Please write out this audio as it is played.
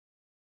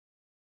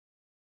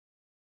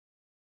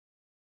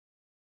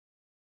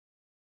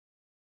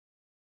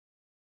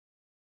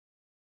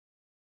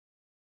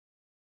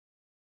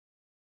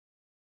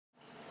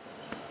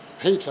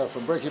Peter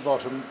from Breaky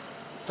Bottom,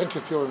 thank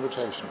you for your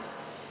invitation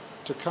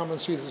to come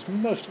and see this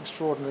most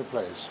extraordinary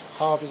place,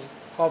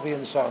 Harvey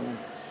and Son,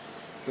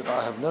 that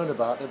I have known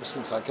about ever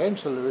since I came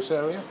to the Lewis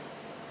area,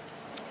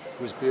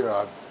 whose beer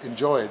I've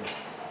enjoyed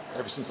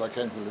ever since I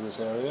came to the Lewis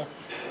area,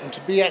 and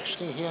to be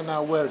actually here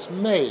now where it's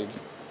made,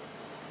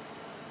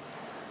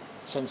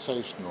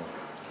 sensational.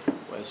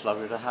 Well, it's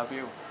lovely to have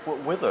you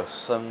with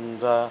us,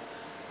 and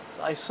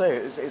I say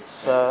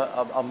it's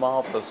a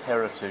marvellous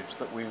heritage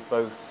that we've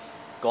both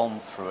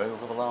gone through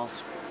over the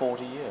last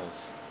 40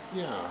 years.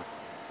 Yeah,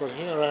 well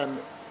here I am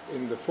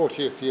in the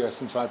 40th year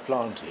since I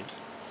planted.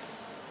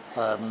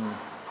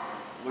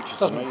 Which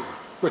is amazing.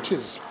 Which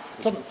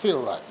doesn't feel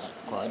like that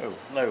quite.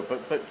 No,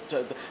 but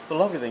the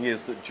lovely thing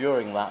is that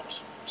during that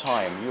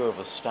time you have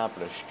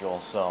established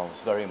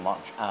yourselves very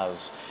much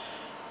as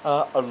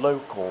a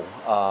local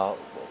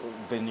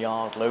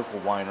vineyard, local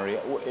winery,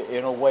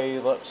 in a way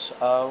that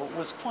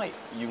was quite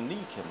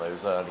unique in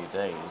those early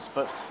days.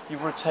 But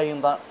you've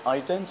retained that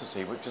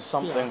identity, which is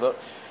something that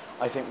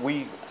I think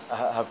we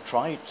have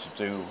tried to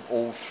do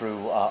all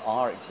through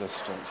our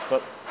existence.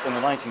 But in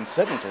the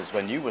 1970s,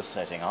 when you were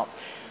setting up,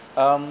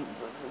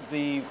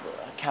 the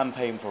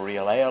campaign for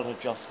real ale had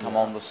just come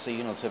on the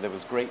scene, and so there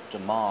was great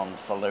demand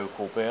for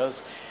local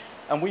beers.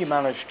 And we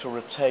managed to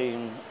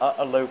retain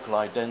a local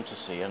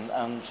identity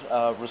and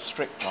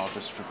restrict our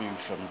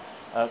distribution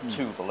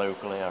to the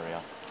local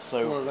area.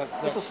 So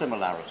there's a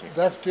similarity.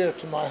 That's dear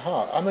to my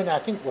heart. I mean, I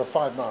think we're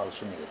 5 miles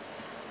from you.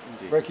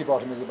 Indeed. Breaky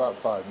Bottom is about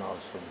 5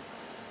 miles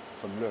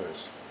from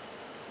Lewis.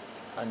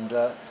 And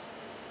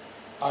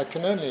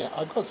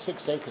I've got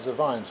 6 acres of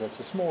vine, so it's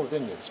a small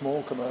vineyard,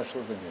 small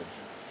commercial vineyard,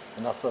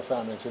 enough for a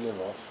family to live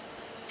off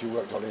if you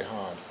work really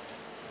hard.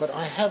 But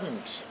I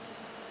haven't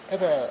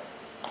ever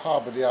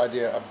harboured the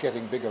idea of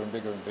getting bigger and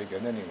bigger and bigger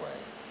in any way.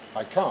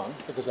 I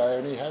can't because I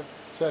only have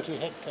 30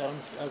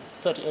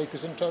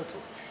 acres in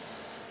total.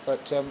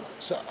 But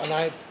and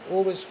I've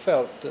always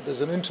felt that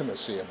there's an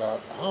intimacy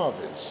about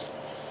Harveys,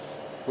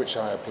 which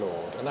I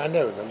applaud, and I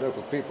know that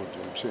local people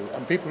do too,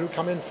 and people who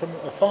come in from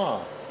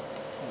afar,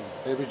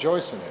 they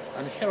rejoice in it.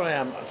 And here I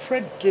am,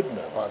 Fred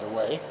Dibner, by the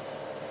way,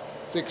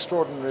 the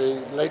extraordinary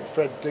late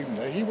Fred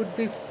Dibner. He would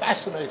be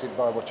fascinated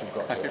by what you've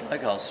got here.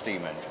 Like our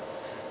steam engine,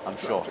 I'm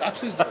sure.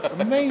 Absolutely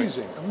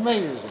amazing,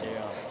 amazing.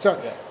 Yeah. So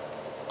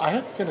I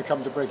hope you're going to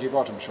come to Breaky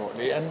Bottom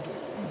shortly, and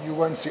you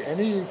won't see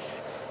any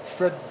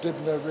Fred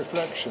Dibner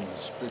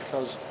reflections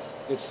because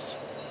it's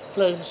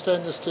plain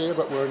stainless steel,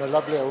 but we're in a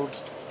lovely old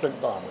flint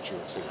barn, which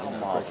you'll see. How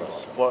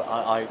marvellous. Well,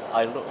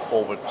 I look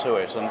forward to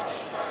it, and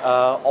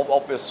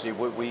obviously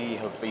we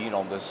have been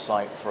on this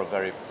site for a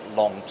very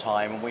long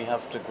time, and we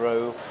have to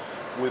grow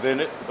within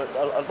it, but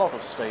a lot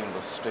of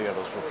stainless steel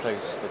has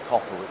replaced the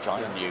copper, which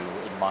I knew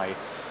in my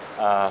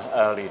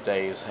early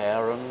days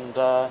here, and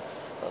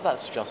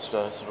that's just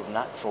a sort of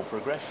natural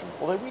progression.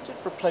 Although we did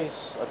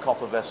replace a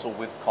copper vessel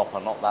with copper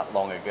not that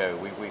long ago.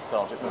 We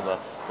felt it was a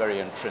very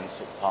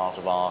intrinsic part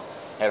of our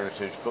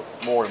heritage, but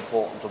more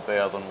important to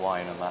beer than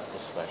wine in that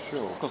respect.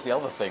 Sure. Of course, the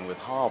other thing with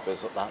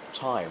Harveys at that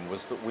time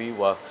was that we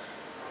were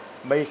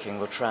making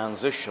the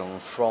transition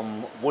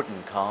from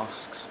wooden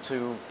casks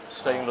to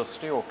stainless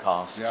steel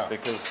casks,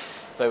 because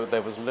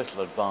there was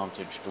little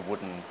advantage to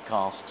wooden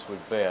casks with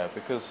beer,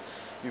 because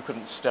you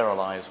couldn't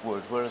sterilize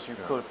wood, whereas you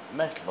could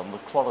metal, and the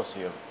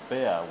quality of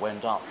beer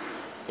went up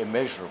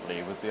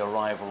immeasurably with the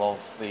arrival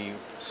of the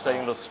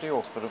stainless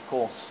steel. But of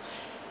course,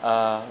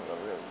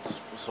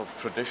 sort of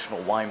traditional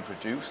wine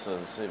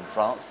producers in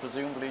France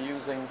presumably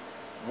using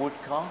wood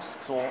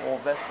casks or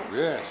vessels.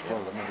 Yes, well,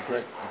 I mean,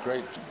 the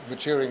great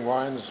maturing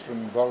wines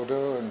from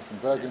Bordeaux and from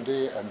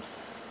Burgundy and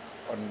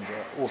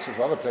all sorts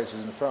of other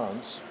places in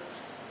France,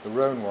 the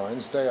Rhone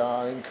wines, they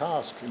are in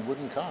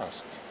wooden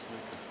cask.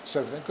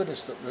 So thank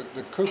goodness that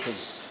the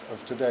coopers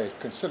of today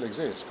can still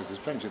exist, because there's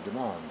plenty of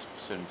demand.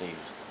 Yes, indeed.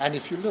 And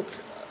if you look,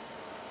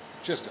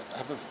 just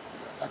have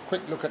a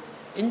quick look at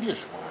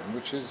English wine,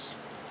 which is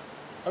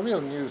a real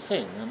new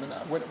thing. I mean,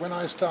 when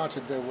I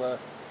started, there were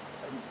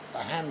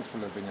a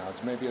handful of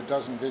vineyards, maybe a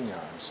dozen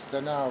vineyards.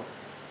 They're now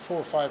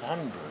 400 or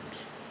 500,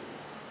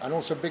 and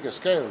also bigger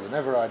scale than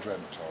ever I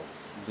dreamt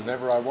of, than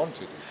ever I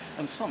wanted.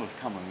 And some have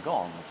come and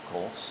gone, of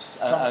course,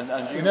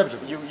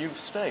 inevitably. You've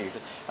stayed.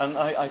 And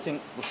I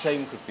think the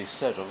same could be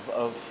said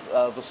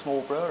of the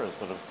small brewers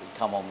that have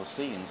come on the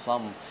scene.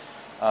 Some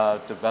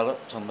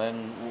developed and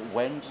then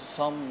went,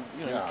 some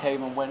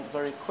came and went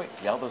very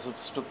quickly, others have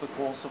stood the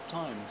course of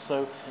time.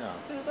 So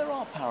there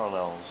are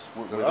parallels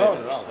within it.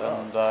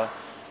 And I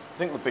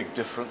think the big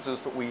difference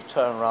is that we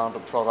turn around a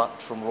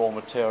product from raw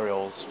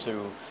materials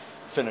to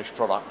finished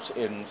product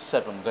in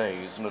 7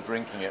 days and are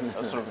drinking it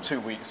sort of 2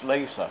 weeks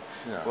later,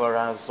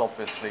 whereas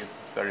obviously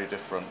very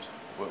different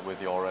with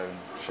your own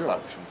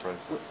production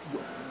process.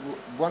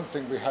 One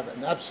thing we have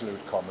in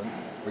absolute common,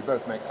 we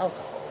both make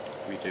alcohol.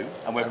 We do,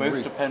 and we're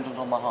both dependent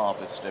on the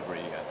harvest every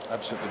year.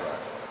 Absolutely right.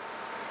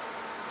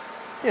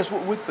 Yes,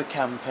 with the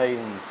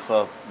campaign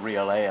for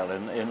real ale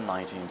in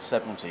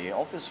 1970,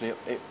 obviously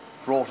it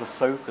brought a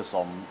focus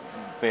on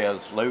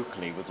beers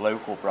locally with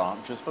local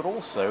branches, but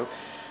also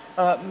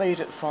made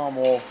it far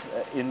more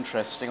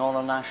interesting on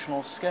a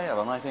national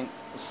scale. And I think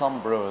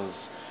some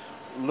brewers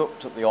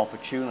looked at the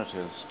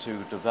opportunities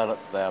to develop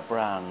their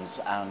brands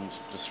and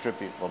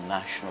distribute them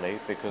nationally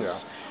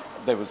because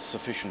there was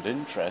sufficient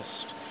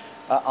interest.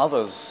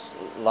 Others,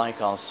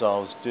 like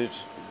ourselves, did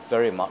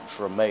very much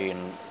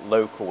remain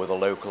local with a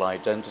local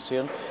identity.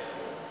 And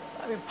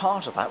I mean,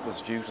 part of that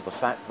was due to the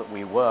fact that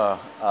we were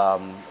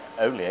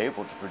only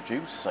able to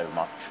produce so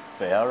much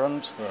beer,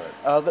 and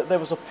there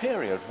was a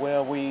period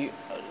where we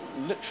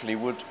literally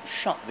would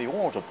shut the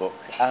order book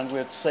and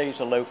we'd say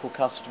to local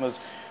customers,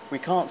 we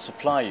can't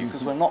supply you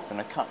because we're not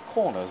going to cut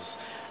corners.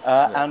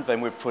 And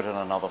then we'd put in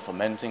another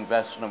fermenting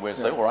vessel and we'd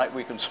say, all right,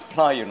 we can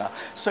supply you now.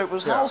 So it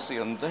was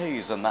halcyon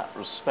days in that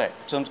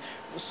respect. And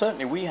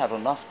certainly we had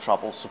enough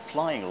trouble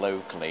supplying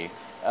locally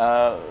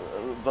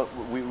that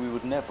we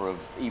would never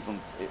have even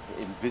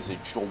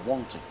envisaged or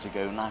wanted to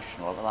go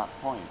national at that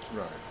point.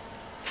 Right.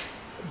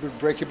 But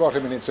Breaky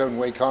Bottom in its own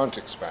way can't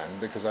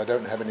expand because I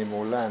don't have any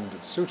more land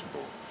that's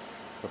suitable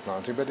for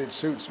planting, but it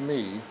suits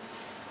me.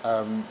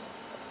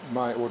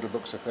 My order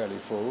books are fairly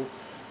full,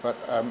 but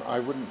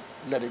I wouldn't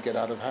let it get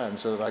out of hand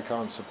so that I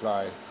can't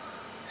supply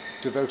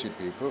devoted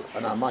people,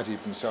 and I might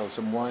even sell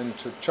some wine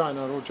to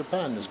China or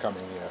Japan this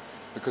coming year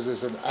because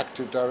there's an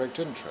active direct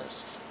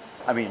interest.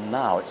 I mean,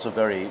 now it's a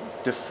very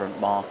different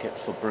market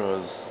for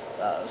brewers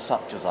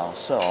such as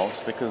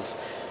ourselves, because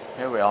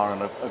here we are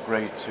in a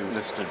Grade 2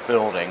 listed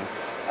building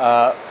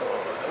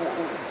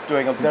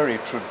doing a very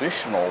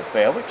traditional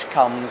beer which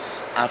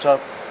comes at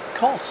a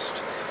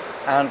cost.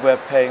 And we're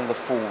paying the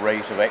full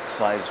rate of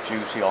excise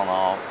duty on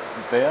our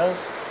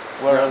beers,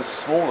 whereas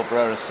smaller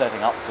brewers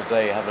setting up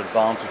today have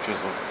advantages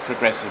of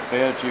progressive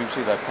beer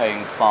duty. They're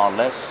paying far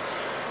less,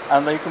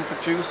 and they can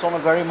produce on a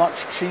very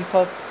much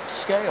cheaper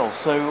scale.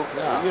 So,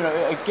 you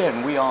know,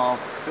 again, we are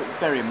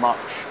very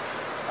much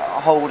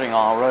holding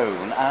our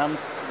own and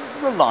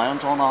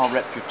reliant on our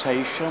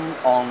reputation,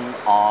 on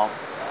our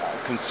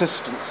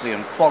consistency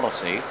and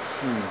quality,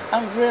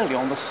 and really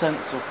on the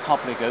sense of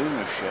public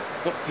ownership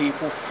that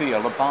people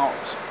feel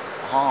about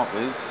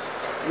Harveys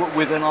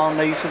within our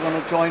native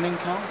and adjoining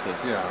counties.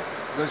 Yeah,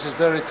 this is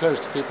very close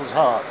to people's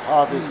heart.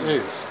 Harveys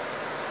is.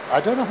 I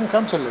don't often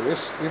come to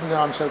Lewis, even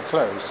though I'm so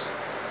close,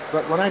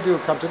 but when I do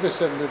come to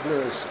this end of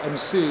Lewis and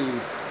see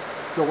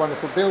your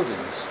wonderful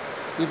buildings,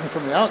 even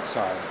from the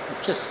outside,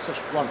 it's just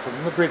wonderful,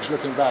 from the bridge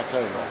looking back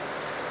over.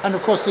 And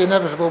of course the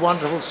inevitable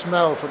wonderful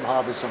smell from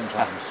Harveys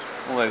sometimes.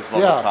 All those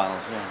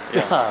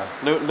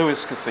volatiles,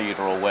 Lewis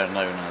Cathedral, we're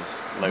known as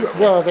locally.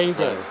 Well, there you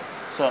go.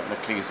 Certain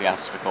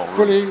ecclesiastical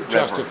fully reverence.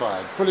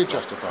 Justified, fully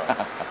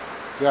justified.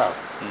 Yeah.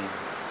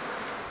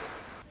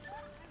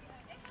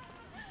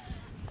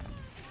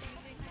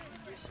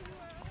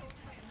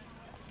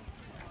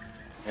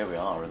 Here we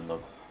are in the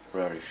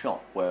brewery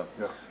shop where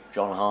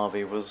John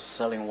Harvey was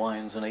selling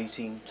wines in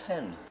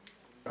 1810.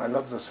 I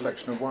love the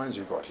selection of wines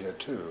you've got here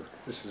too.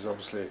 This is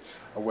obviously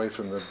away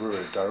from the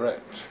brewery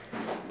direct,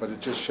 but it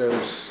just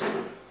shows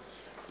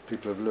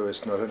people of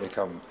Lewis not only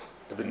come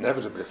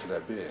inevitably for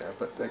their beer,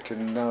 but they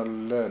can now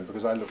learn,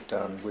 because I look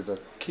down with a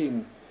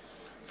keen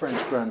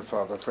French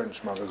grandfather,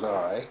 French mother's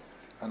eye,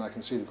 and I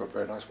can see they've got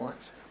very nice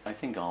wines. I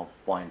think our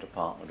wine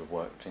department have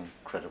worked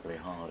incredibly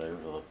hard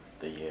over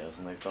the years,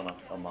 and they've done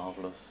a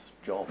marvellous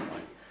job.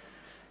 My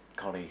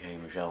colleague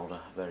Hamish Elder,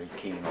 very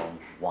keen on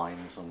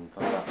wines and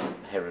that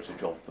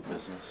heritage of the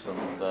business,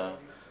 and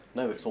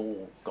no, it's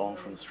all gone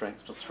from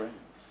strength to strength.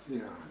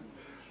 Yeah,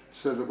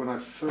 so that when I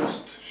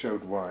first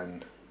showed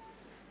wine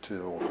to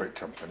your great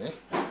company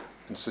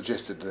and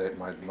suggested that they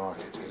might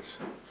market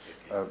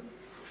it, a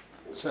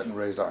certain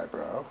raised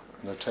eyebrow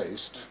and a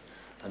taste,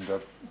 and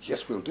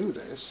yes, we'll do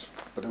this,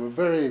 but there were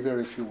very,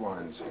 very few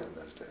wines here in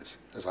those days,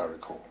 as I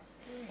recall.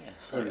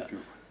 Yes. Very few.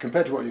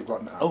 Compared to what you've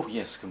got now. Oh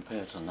yes,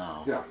 compared to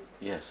now. Yeah.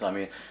 Yes, I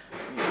mean,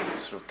 we're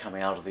sort of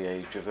coming out of the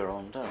age of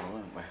Hirondelle,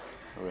 weren't we?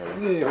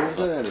 Really. Yeah,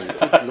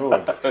 Hirondelle, good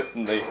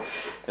Lord.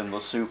 in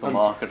the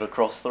supermarket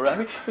across the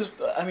road.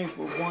 I mean,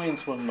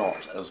 wines were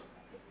not as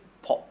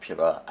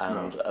popular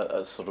and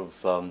a sort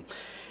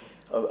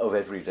of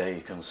everyday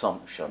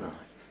consumption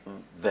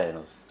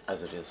then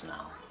as it is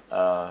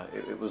now.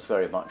 It was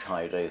very much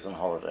high days and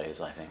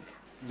holidays, I think.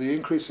 The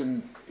increase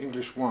in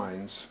English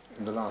wines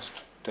in the last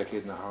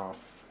decade and a half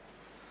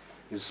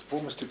is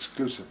almost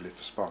exclusively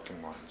for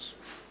sparkling wines.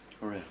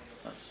 Really?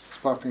 That's...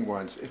 Sparkling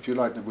wines, if you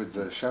like, with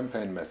the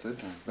champagne method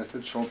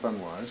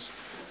champenoise,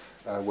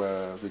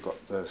 where we've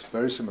got the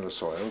very similar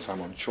soils. I'm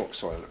on chalk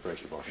soil at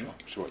Breaky Bottom,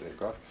 sure what they've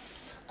got,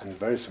 and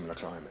very similar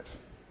climate.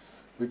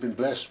 We've been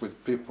blessed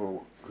with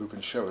people who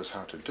can show us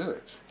how to do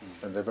it,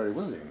 and they're very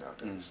willing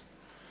nowadays.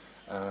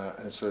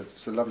 And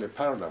it's a lovely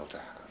parallel to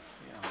have.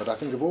 Yeah. But I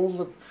think of all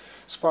the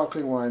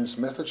sparkling wines,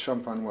 method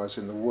champagne wines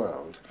in the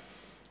world,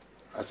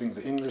 I think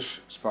the English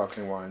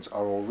sparkling wines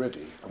are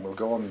already, and will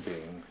go on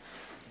being,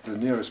 the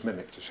nearest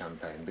mimic to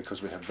champagne,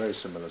 because we have very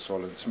similar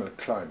soil and similar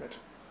climate.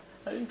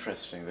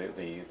 Interesting,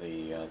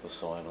 the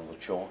soil and the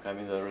chalk. I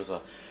mean, there is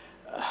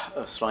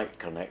a slight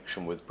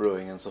connection with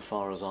brewing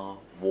insofar as our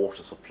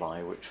water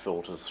supply, which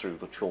filters through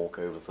the chalk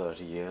over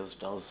 30 years,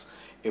 does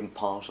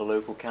impart a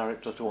local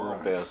character to our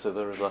beer. So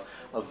there is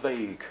a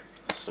vague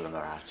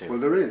similarity. Well,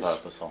 there is.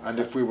 Purpose on And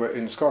that. if we were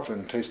in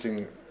Scotland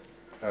tasting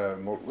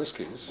malt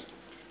whiskies,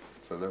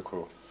 the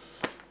local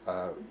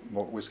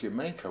malt whiskey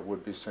maker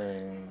would be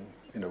saying,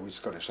 you know, with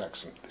Scottish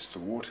accent, it's the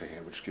water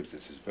here which gives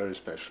it this very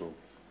special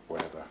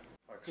whatever.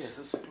 Yes,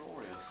 it's a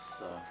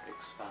glorious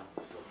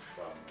expanse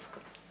of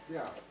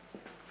Yeah.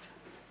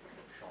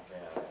 shop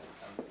area.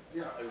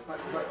 Yeah,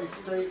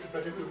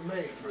 but it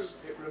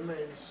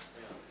remains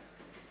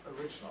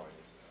original.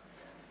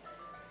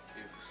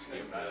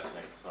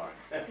 Sorry.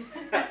 Do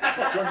you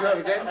want to do that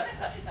again?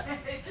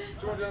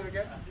 Do you want to do that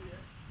again?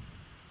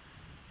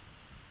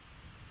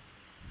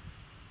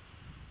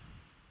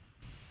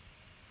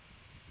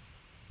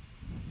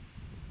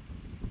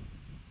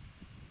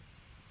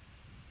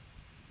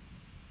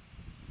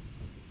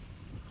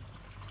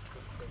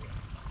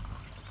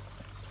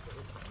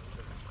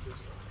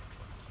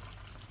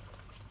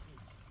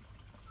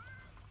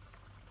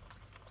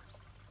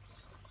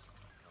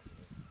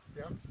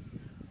 Yeah.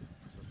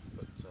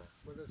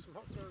 Well, there's some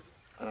hot rows.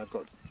 And I've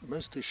got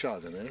mostly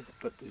Chardonnay,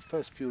 but the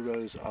first few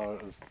rows are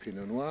of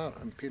Pinot Noir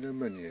and Pinot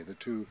Meunier, the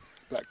two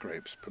black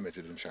grapes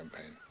permitted in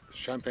Champagne.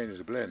 Champagne is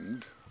a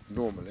blend,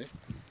 normally.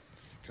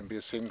 Can be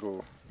a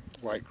single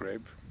white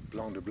grape,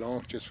 Blanc de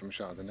Blanc, just from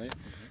Chardonnay.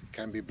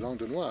 Can be Blanc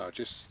de Noir,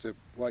 just the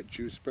white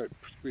juice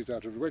squeezed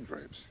out of the red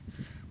grapes.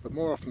 But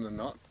more often than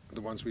not,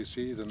 the ones we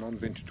see, the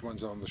non-vintage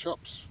ones on the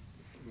shops,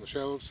 on the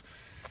shelves,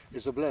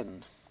 is a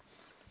blend.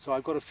 So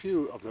I've got a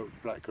few of the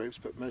black grapes,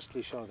 but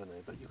mostly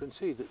Chardonnay. But you can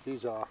see that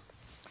these are,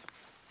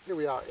 here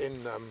we are in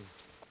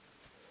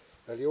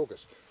early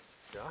August.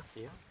 Yeah?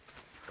 Yeah.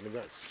 I mean,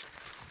 that's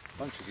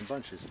bunches and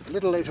bunches. A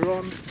little later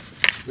on,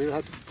 we'll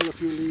have to pull a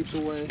few leaves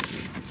away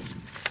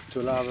to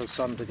allow the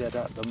sun to get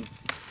at them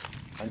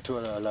and to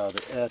allow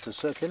the air to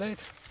circulate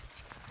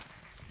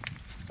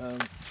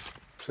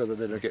so that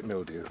they don't get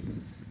mildew.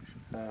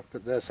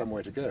 But there's some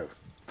way to go.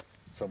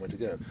 Some way to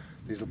go.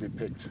 These will be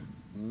picked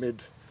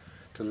mid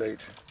to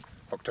late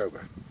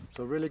October.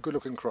 So a really good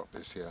looking crop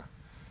this year.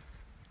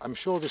 I'm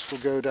sure this will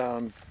go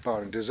down,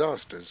 barring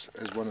disasters,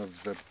 as one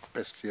of the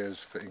best years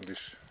for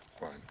English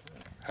wine.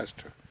 Has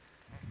to.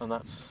 And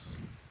that's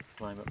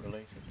climate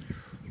related?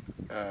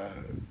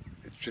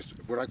 It's just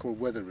what I call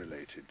weather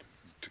related.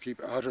 To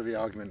keep out of the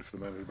argument for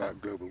the moment about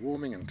global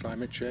warming and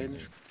climate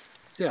change.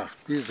 Yeah,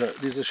 these are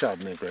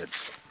Chardonnay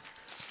grapes.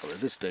 Well,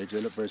 at this stage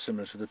they look very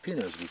similar to the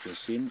Pinots we've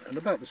just seen, and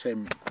about the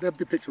same, they'll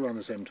be picked around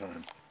the same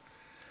time.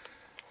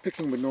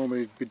 Picking would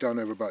normally be done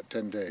over about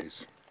 10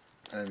 days,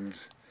 and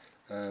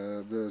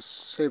the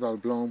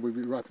Céval Blanc will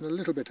be ripened a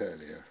little bit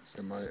earlier.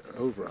 So my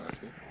old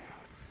variety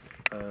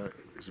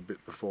is a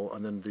bit before,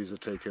 and then these are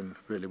taken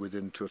really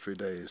within 2 or 3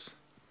 days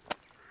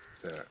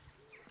there.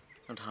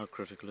 And how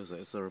critical is it?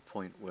 Is there a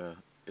point where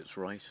it's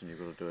right and you've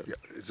got to do it?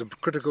 Yeah, it's a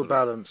critical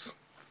balance.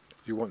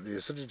 You want the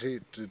acidity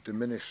to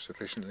diminish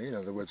sufficiently, in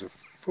other words, a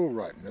full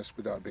ripeness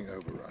without being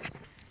overripe.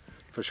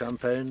 For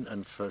champagne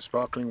and for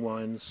sparkling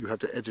wines, you have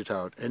to edit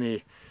out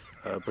any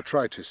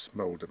botrytis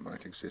mould that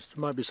might exist. It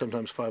might be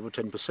sometimes 5 or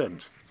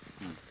 10%.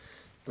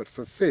 But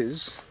for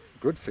fizz,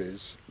 good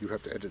fizz, you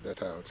have to edit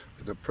that out.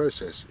 The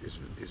process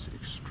is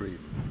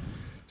extreme.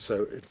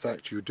 So in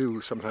fact you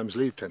do sometimes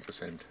leave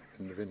 10%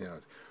 in the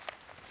vineyard.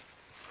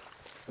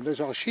 And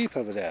there's our sheep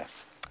over there.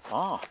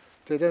 Ah.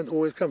 They don't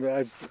always come.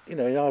 In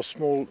our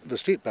the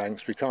steep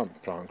banks, we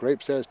can't plant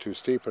grapes there, it's too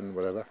steep and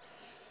whatever.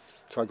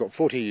 So I've got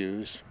 40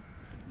 ewes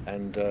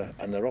and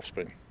their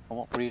offspring. And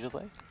what breed are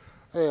they?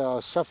 They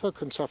are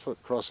Suffolk and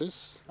Suffolk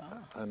crosses,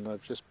 and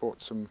I've just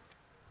bought some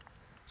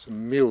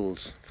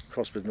mules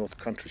crossed with North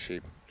Country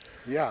sheep.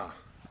 Yeah,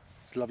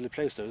 it's a lovely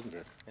place though, isn't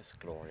it? It's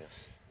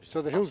glorious.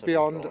 So the hills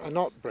beyond are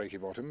not Breaky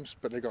Bottoms,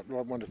 but they've got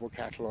wonderful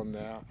cattle on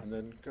there, and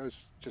then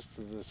goes just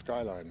to the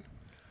skyline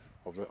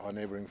of our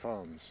neighbouring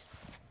farms.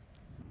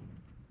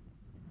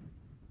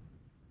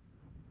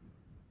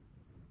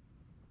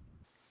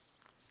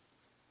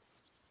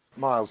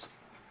 Miles,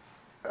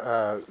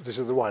 this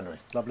is the winery.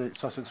 Lovely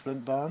Sussex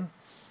flint barn,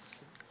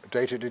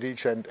 dated at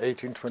each end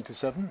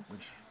 1827,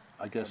 which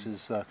I guess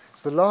is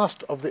the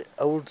last of the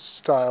old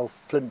style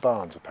flint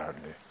barns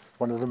apparently,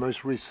 one of the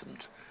most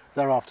recent.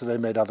 Thereafter they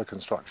made other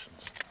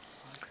constructions,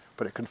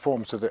 but it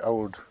conforms to the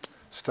old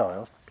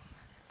style,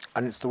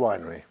 and it's the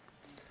winery.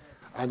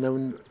 And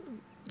then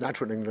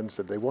Natural England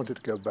said they wanted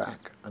to go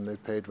back, and they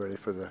paid really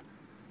for the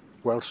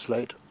Welsh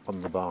slate on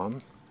the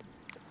barn,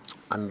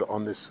 and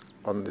on this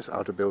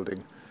outer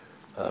building,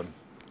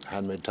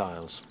 handmade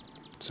tiles.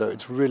 So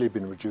it's really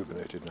been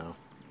rejuvenated now.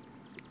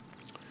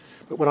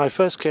 But when I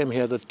first came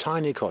here, the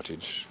tiny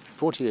cottage,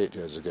 48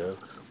 years ago,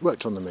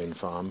 worked on the main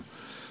farm,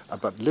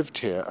 but lived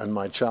here, and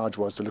my charge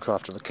was to look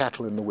after the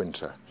cattle in the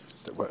winter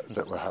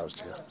that were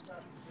housed here.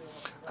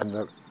 And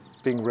they're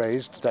being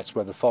raised, that's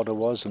where the fodder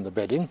was and the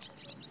bedding,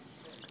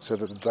 so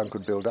that the dung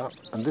could build up.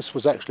 And this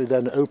was actually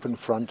then open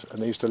front,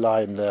 and they used to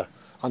lie in there,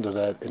 under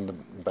there in the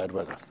bad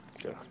weather.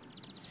 You know.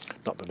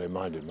 Not that they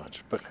minded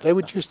much, but they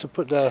would used to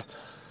put their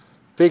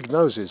big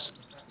noses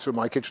through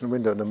my kitchen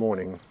window in the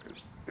morning,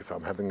 if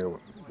I'm having a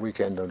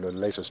weekend and a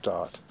later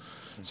start,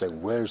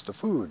 saying, "Where's the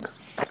food?"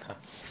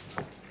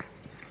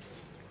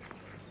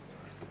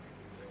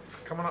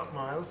 Come on up,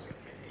 Miles.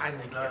 And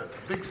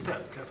big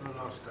step, careful the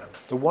last step.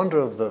 The wonder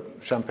of the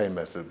champagne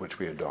method which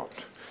we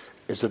adopt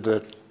is that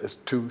there's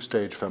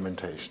two-stage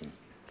fermentation.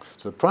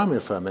 So the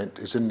primary ferment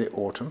is in the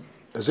autumn,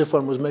 as if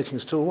one was making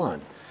still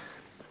wine.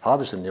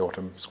 Harvest in the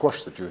autumn,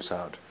 squash the juice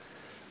out.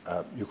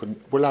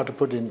 We're allowed to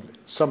put in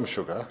some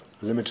sugar,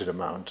 a limited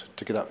amount,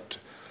 to get up to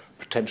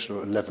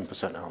potential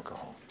 11%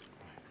 alcohol.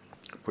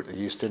 Put the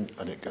yeast in,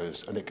 and it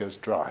goes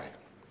dry.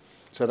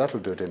 So that'll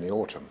do it in the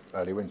autumn,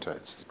 early winter.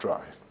 It's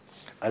dry.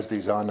 As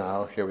these are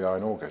now, here we are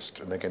in August,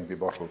 and they're going to be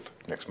bottled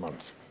next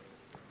month.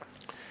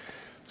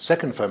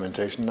 Second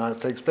fermentation now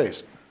takes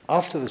place.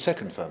 After the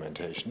second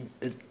fermentation,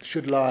 it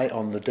should lie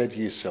on the dead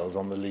yeast cells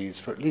on the lees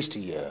for at least a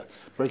year.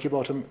 Breaky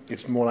Bottom,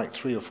 it's more like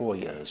 3 or 4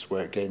 years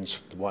where the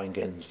wine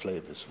gains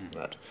flavours from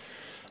that.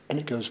 And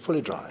it goes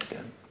fully dry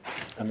again,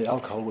 and the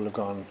alcohol will have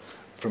gone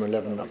from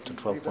 11 up to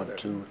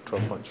 12.2,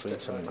 12.3,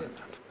 something like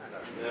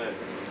that.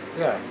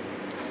 Yeah.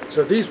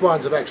 So these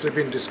wines have actually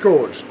been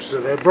disgorged,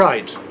 so they're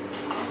bright.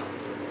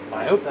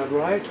 I hope they're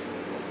bright.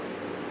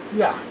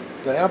 Yeah,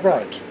 they are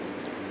bright.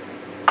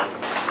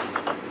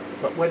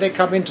 But when they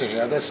come into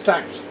here, they're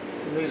stacked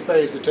in these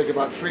bays that take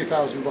about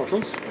 3,000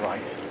 bottles.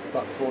 Right.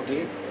 About 4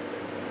 deep.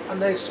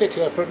 And they sit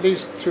here for at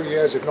least 2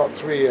 years, if not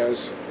 3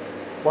 years.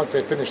 Once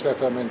they finish their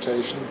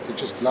fermentation, they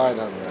just lie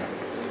down there.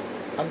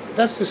 And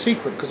that's the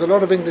secret, because a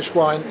lot of English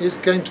wine is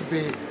going to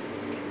be,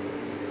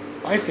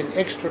 I think,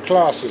 extra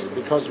classy,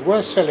 because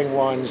we're selling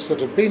wines that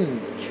have been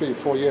 3 or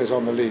 4 years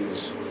on the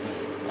lees.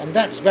 And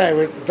that's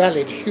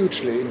valid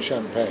hugely in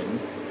Champagne.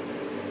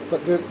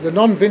 But the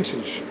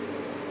non-vintage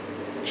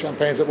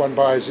champagnes that one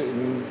buys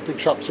in big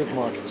shop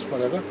supermarkets,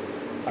 whatever,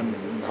 and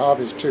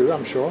Harveys too,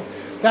 I'm sure,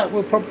 that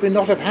will probably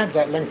not have had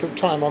that length of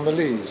time on the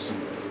lees.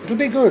 It'll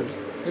be good,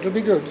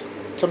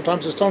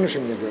 sometimes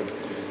astonishingly good.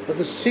 But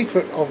the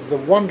secret of the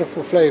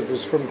wonderful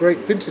flavours from great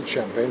vintage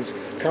champagnes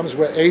comes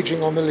where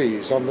aging on the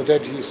lees, on the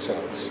dead yeast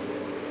cells.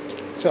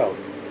 So,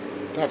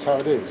 that's how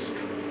it is.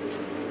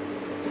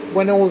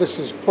 When all this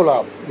is full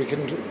up, we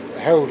can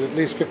hold at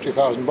least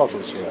 50,000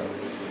 bottles here.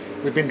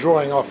 We've been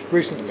drawing off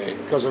recently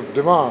because of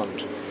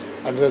demand,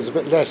 and there's a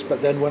bit less,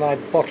 but then when I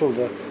bottle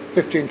the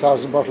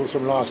 15,000 bottles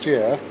from last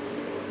year,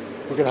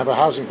 we're going to have a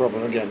housing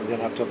problem again. We're going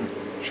to have to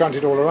shunt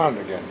it all around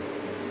again,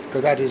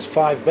 because that is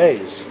 5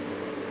 bays.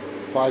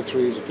 5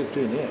 threes or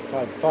 15, yeah,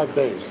 five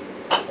bays.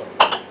 So,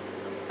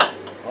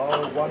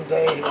 oh, one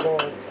day it will all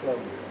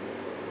explode.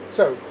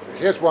 So,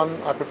 here's one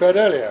I prepared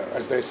earlier,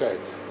 as they say.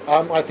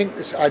 I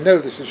know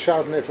this is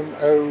Chardonnay from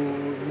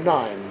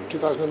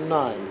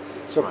 2009.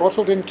 So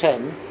bottled in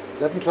 10,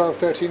 11, 12,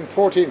 13,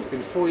 14. It's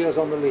been 4 years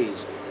on the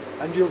lees.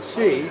 And you'll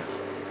see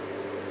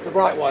the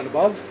bright one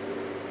above,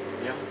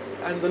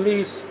 and the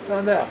lees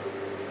down there.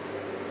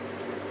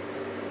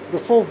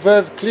 Before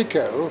Veuve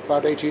Clicquot,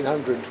 about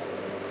 1800,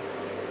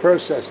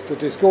 processed the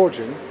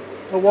disgorging,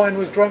 the wine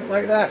was drunk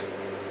like that.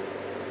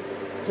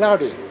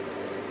 Cloudy.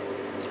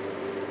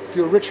 If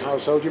you're a rich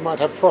household, you might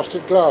have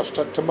frosted glass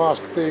to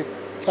mask the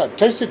cloud.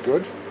 Tasted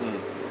good.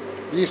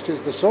 Yeast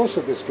is the source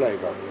of this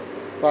flavour.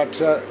 But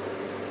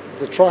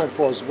the triumph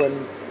was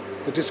when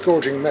the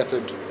disgorging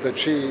method that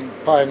she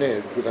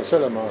pioneered with her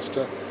cellar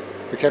master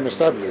became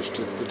established.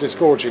 It's the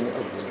disgorging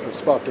of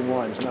sparkling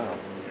wines now.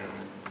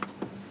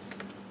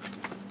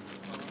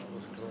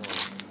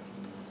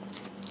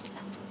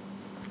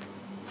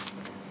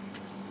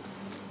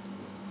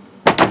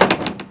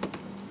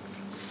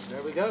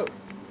 There we go.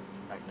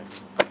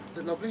 Isn't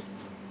it lovely?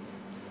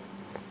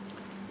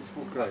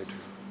 Great.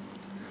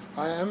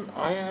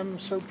 I am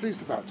so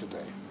pleased about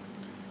today,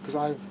 because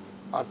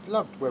I've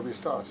loved where we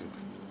started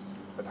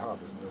at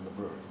Harveys and in the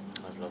brewery.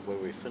 I've loved where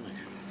we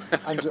finished.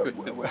 And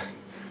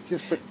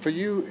yes, but for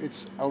you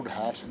it's old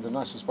hat in the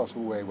nicest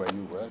possible way where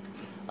you work,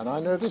 and I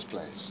know this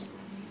place.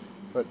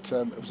 But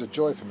it was a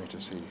joy for me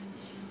to see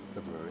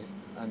the brewery,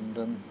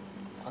 and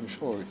I'm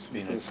sure it's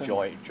been a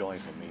joy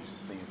for me to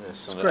see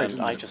this. It's great,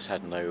 and I just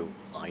had no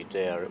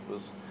idea it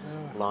was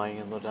lying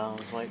in the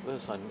downs like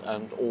this,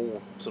 and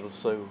all sort of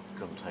so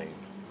contained.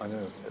 I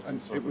know,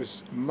 and it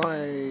was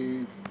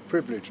my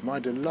privilege, my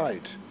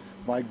delight,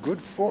 my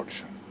good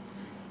fortune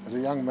as a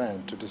young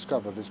man to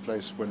discover this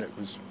place when it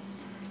was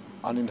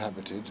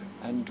uninhabited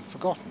and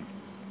forgotten.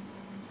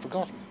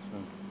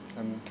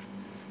 And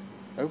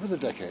over the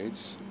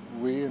decades,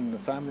 we and the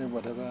family and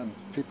whatever, and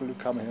people who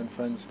come here and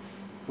friends,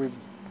 we've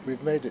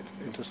made it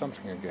into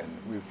something again.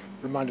 We've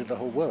reminded the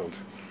whole world.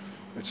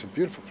 It's a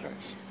beautiful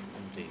place.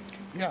 Indeed.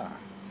 Yeah.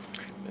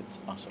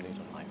 It's utterly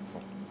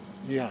delightful.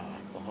 Yeah.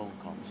 The whole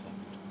concept.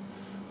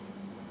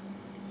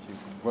 Super.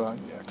 Well,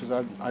 yeah, because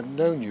I've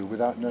known you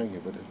without knowing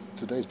you, but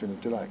today's been a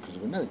delight because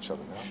we know each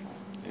other now. Sure.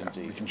 Yeah.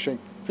 Indeed. We can shake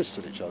fists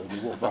at each other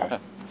as we walk by.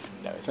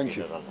 No, it's Thank been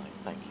you. a delight.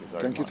 Thank you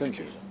very much. Thank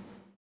you.